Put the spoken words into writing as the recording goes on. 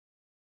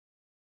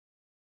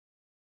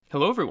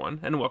Hello everyone,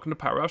 and welcome to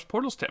Power Apps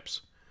Portals Tips.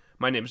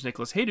 My name is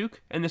Nicholas Hayduke,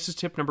 and this is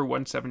tip number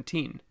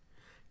 117,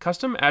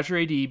 Custom Azure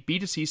AD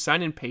B2C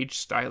Sign-In Page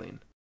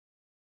Styling.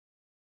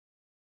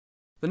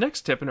 The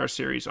next tip in our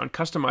series on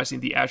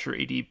customizing the Azure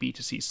AD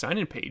B2C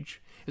sign-in page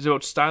is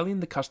about styling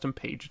the custom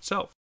page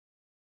itself.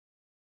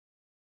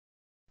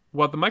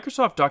 While the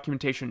Microsoft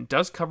documentation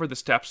does cover the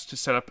steps to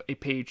set up a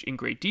page in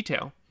great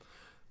detail,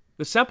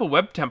 the sample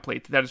web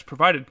template that is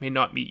provided may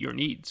not meet your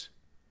needs.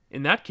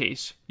 In that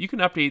case, you can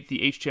update the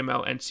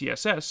HTML and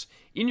CSS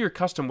in your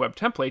custom web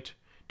template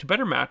to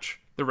better match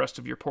the rest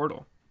of your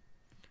portal.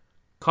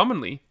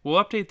 Commonly,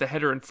 we'll update the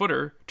header and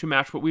footer to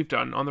match what we've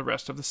done on the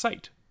rest of the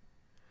site.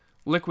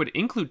 Liquid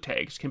include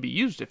tags can be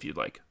used if you'd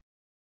like.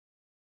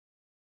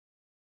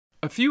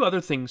 A few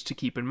other things to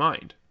keep in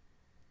mind.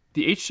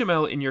 The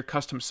HTML in your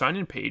custom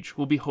sign-in page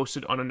will be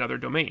hosted on another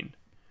domain,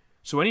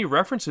 so any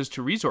references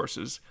to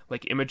resources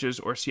like images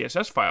or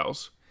CSS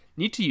files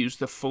need to use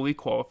the fully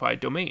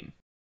qualified domain.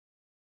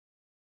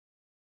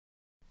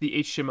 The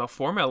HTML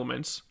form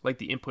elements, like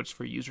the inputs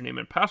for username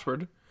and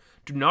password,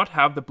 do not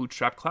have the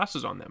Bootstrap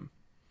classes on them,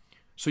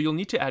 so you'll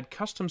need to add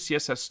custom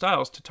CSS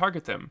styles to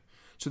target them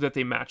so that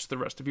they match the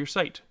rest of your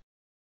site.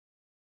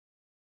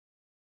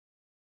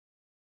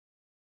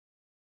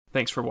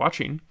 Thanks for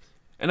watching,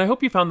 and I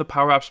hope you found the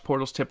Power Apps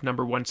Portals tip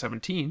number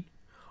 117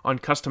 on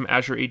custom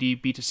Azure AD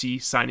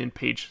B2C sign-in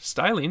page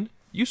styling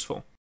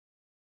useful.